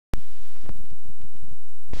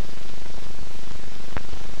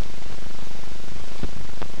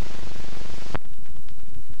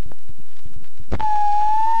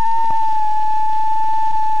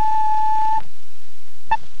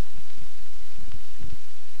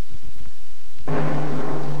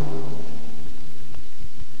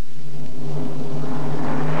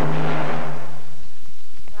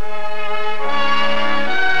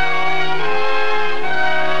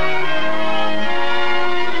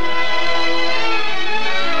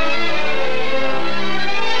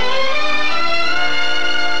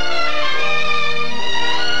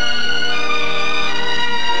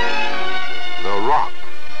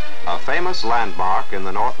Rock in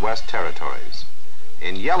the Northwest Territories,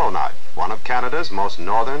 in Yellowknife, one of Canada's most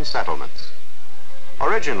northern settlements.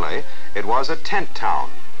 Originally, it was a tent town,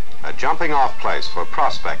 a jumping-off place for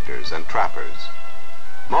prospectors and trappers.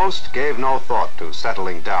 Most gave no thought to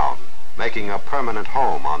settling down, making a permanent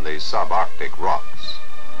home on these subarctic rocks.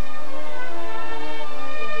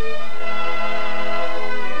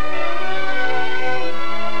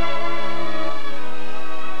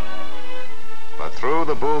 But through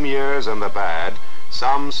the boom years and the bad,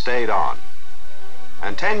 some stayed on.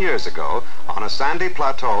 And 10 years ago, on a sandy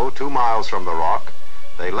plateau 2 miles from the rock,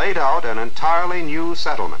 they laid out an entirely new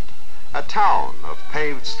settlement, a town of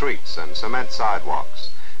paved streets and cement sidewalks,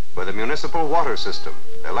 with a municipal water system,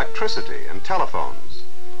 electricity and telephones.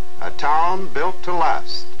 A town built to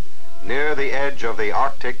last, near the edge of the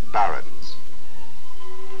Arctic barrens.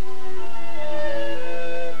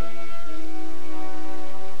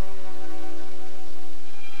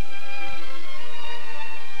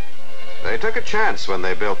 They took a chance when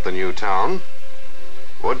they built the new town.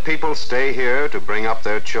 Would people stay here to bring up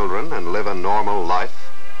their children and live a normal life?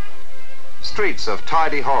 Streets of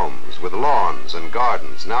tidy homes with lawns and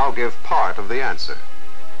gardens now give part of the answer.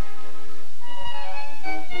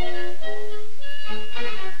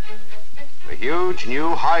 A huge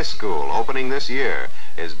new high school opening this year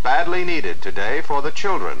is badly needed today for the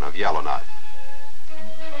children of Yellowknife.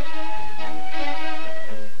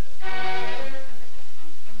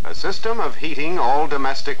 A system of heating all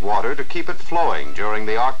domestic water to keep it flowing during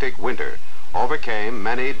the Arctic winter overcame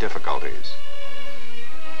many difficulties.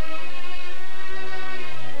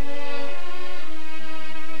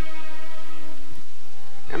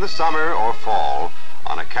 In the summer or fall,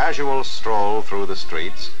 on a casual stroll through the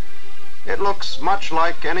streets, it looks much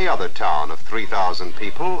like any other town of 3,000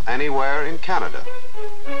 people anywhere in Canada.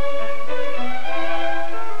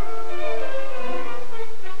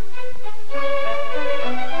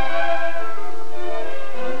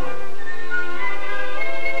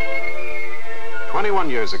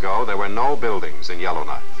 Years ago, there were no buildings in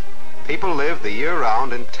Yellowknife. People lived the year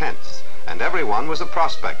round in tents, and everyone was a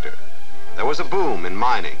prospector. There was a boom in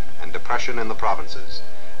mining and depression in the provinces,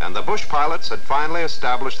 and the bush pilots had finally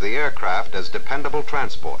established the aircraft as dependable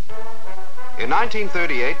transport. In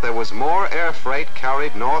 1938, there was more air freight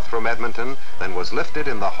carried north from Edmonton than was lifted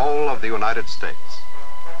in the whole of the United States.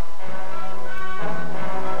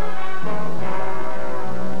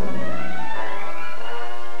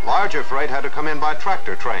 Larger freight had to come in by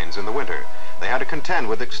tractor trains in the winter. They had to contend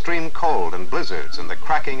with extreme cold and blizzards and the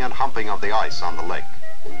cracking and humping of the ice on the lake.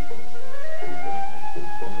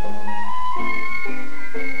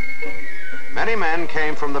 Many men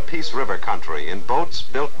came from the Peace River country in boats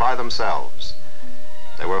built by themselves.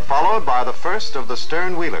 They were followed by the first of the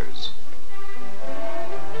stern wheelers.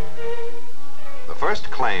 The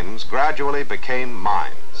first claims gradually became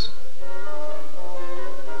mines.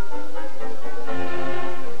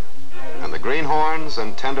 The greenhorns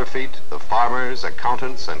and tenderfeet, the farmers,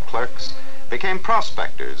 accountants, and clerks became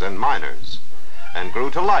prospectors and miners and grew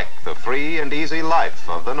to like the free and easy life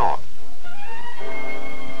of the North.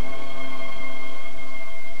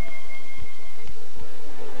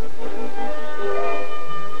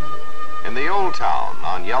 In the old town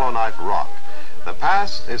on Yellowknife Rock, the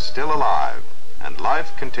past is still alive, and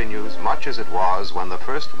life continues much as it was when the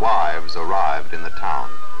first wives arrived in the town.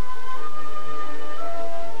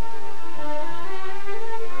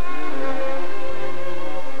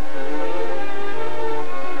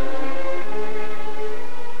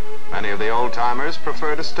 Many of the old-timers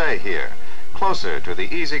prefer to stay here, closer to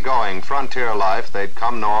the easygoing frontier life they'd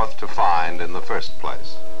come north to find in the first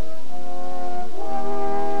place.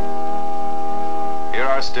 Here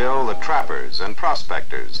are still the trappers and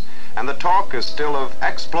prospectors, and the talk is still of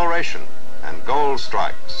exploration and gold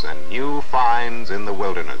strikes and new finds in the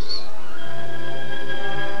wilderness.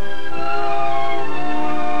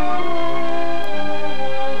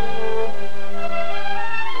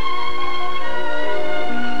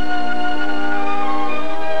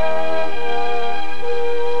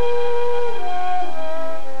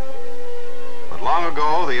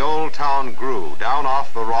 The old town grew down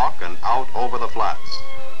off the rock and out over the flats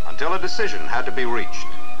until a decision had to be reached.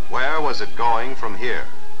 Where was it going from here?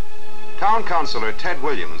 Town Councillor Ted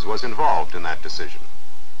Williams was involved in that decision.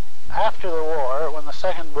 After the war, when the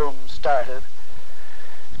second boom started,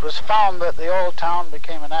 it was found that the old town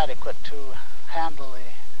became inadequate to handle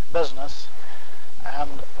the business,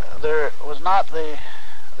 and there was not the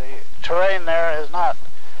terrain there is not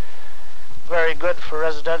very good for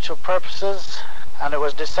residential purposes. And it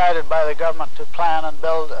was decided by the government to plan and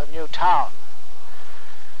build a new town,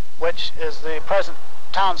 which is the present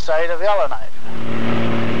town site of Yellowknife.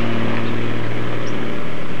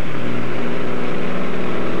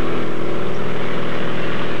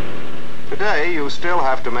 Today, you still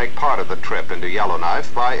have to make part of the trip into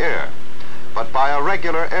Yellowknife by air, but by a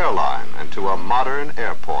regular airline and to a modern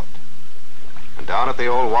airport. And down at the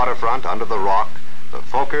old waterfront under the rock, the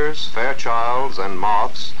Fokkers, Fairchilds, and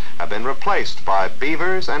Moths have been replaced by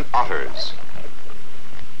beavers and otters.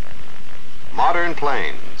 Modern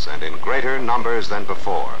planes, and in greater numbers than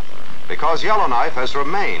before, because Yellowknife has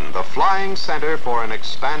remained the flying center for an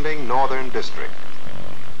expanding northern district.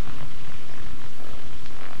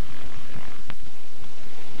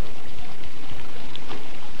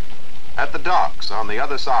 At the docks on the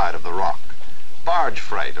other side of the rock, barge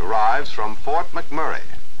freight arrives from Fort McMurray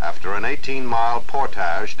after an 18-mile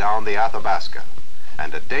portage down the Athabasca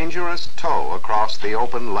and a dangerous tow across the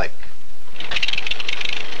open lake.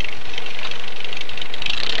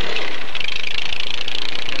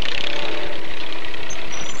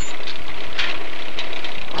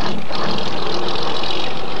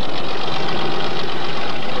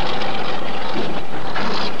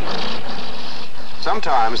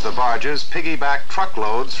 Sometimes the barges piggyback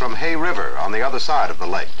truckloads from Hay River on the other side of the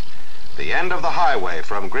lake, the end of the highway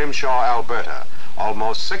from Grimshaw, Alberta,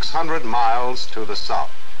 almost 600 miles to the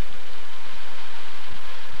south.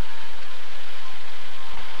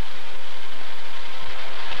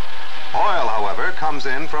 Oil, however, comes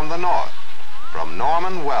in from the north, from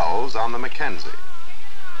Norman Wells on the Mackenzie.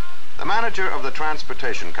 The manager of the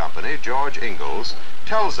transportation company, George Ingalls,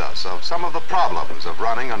 tells us of some of the problems of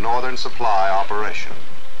running a northern supply operation.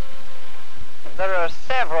 There are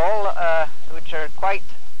several which are quite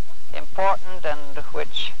important and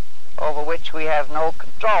over which we have no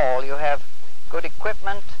control. You have good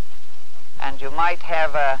equipment, and you might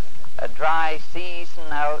have a dry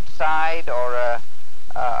season outside or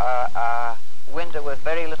a winter with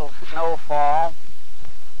very little snowfall,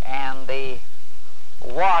 and the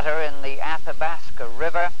water in the Athabasca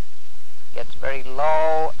River gets very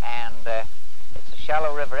low, and it's a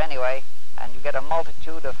shallow river anyway, and you get a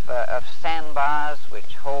multitude of sandbars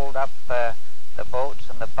which hold up the boats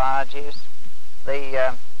and the barges.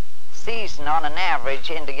 The season on an average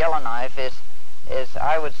into Yellowknife is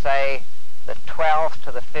I would say the 12th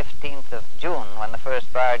to the 15th of June when the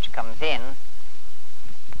first barge comes in,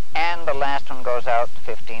 and the last one goes out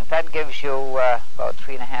the 15th. That gives you about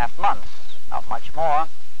 3.5 months, not much more.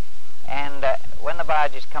 And when the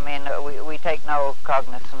barges come in, we take no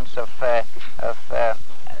cognizance of 8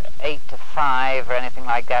 to 5 or anything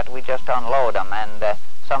like that. We just unload them, and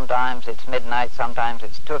sometimes it's midnight, sometimes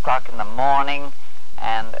it's 2 o'clock in the morning,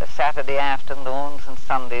 and Saturday afternoons and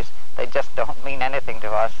Sundays, they just don't mean anything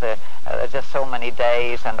to us. There's just so many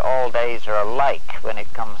days, and all days are alike when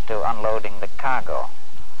it comes to unloading the cargo.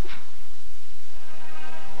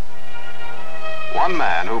 One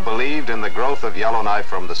man who believed in the growth of Yellowknife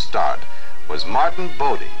from the start was Martin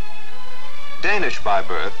Bodie. Danish by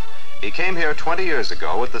birth, he came here 20 years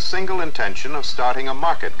ago with the single intention of starting a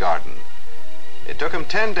market garden. It took him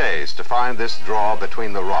 10 days to find this draw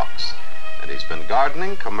between the rocks, and he's been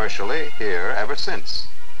gardening commercially here ever since.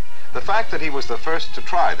 The fact that he was the first to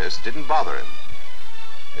try this didn't bother him.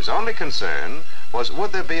 His only concern was,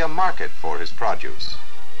 would there be a market for his produce?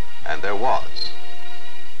 And there was.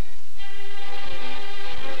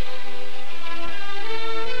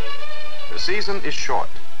 The season is short,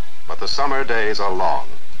 but the summer days are long.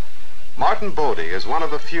 Martin Bodie is one of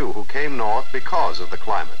the few who came north because of the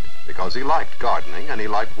climate, because he liked gardening and he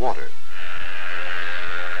liked water.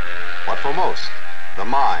 But for most, the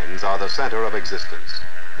mines are the center of existence,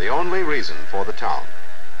 the only reason for the town.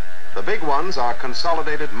 The big ones are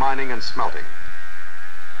Consolidated Mining and Smelting,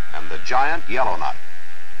 and the giant Yellowknife.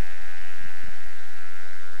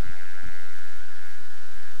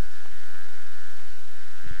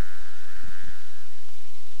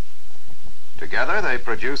 Together, they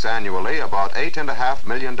produce annually about $8.5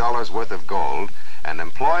 million worth of gold and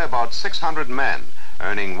employ about 600 men,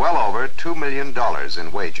 earning well over $2 million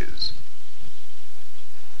in wages.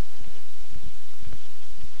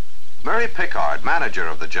 Murray Pickard, manager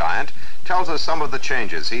of the Giant, tells us some of the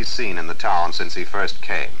changes he's seen in the town since he first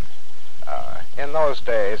came. In those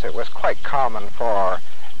days, it was quite common for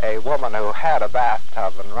a woman who had a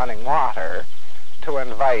bathtub and running water to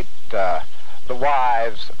invite the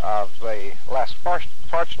wives of the less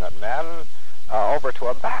fortunate men over to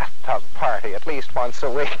a bathtub party at least once a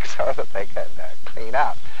week so that they could clean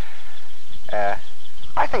up.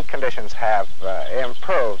 I think conditions have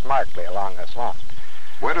improved markedly along this line.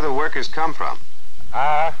 Where do the workers come from?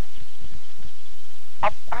 I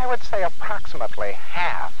would say approximately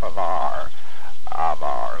half of our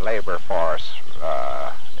labor force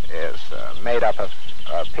is made up of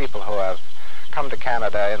people who have come to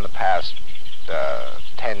Canada in the past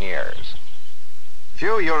 10 years.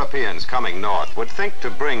 Few Europeans coming north would think to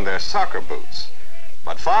bring their soccer boots,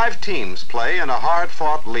 but 5 teams play in a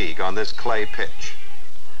hard-fought league on this clay pitch.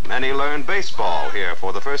 Many learn baseball here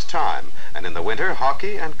for the first time, and in the winter,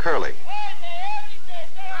 hockey and curling.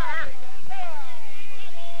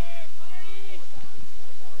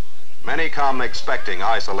 Many come expecting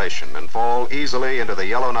isolation and fall easily into the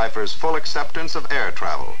Yellowknifers' full acceptance of air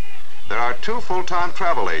travel. There are 2 full-time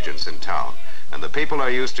travel agents in town, and the people are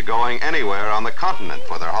used to going anywhere on the continent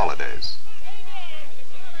for their holidays.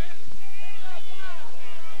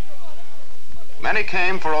 Many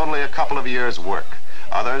came for only a couple of years' work.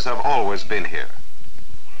 Others have always been here.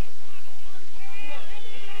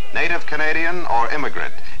 Native Canadian or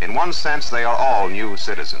immigrant, in one sense they are all new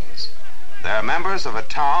citizens. They are members of a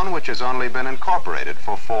town which has only been incorporated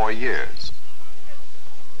for 4 years.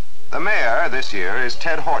 The mayor this year is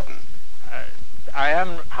Ted Horton. I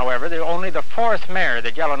am, however, only the 4th mayor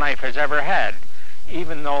that Yellowknife has ever had,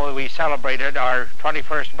 even though we celebrated our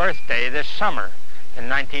 21st birthday this summer in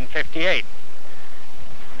 1958.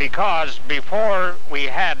 Because before we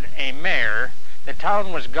had a mayor, the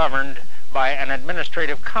town was governed by an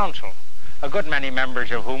administrative council, a good many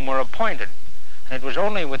members of whom were appointed. And it was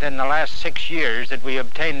only within the last 6 years that we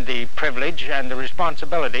obtained the privilege and the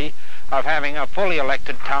responsibility of having a fully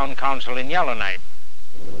elected town council in Yellowknife.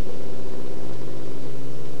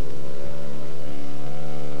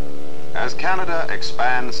 As Canada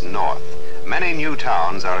expands north, many new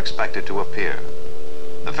towns are expected to appear.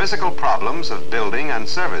 The physical problems of building and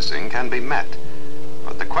servicing can be met,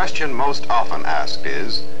 but the question most often asked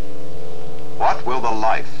is, what will the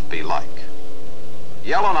life be like?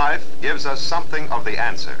 Yellowknife gives us something of the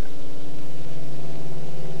answer.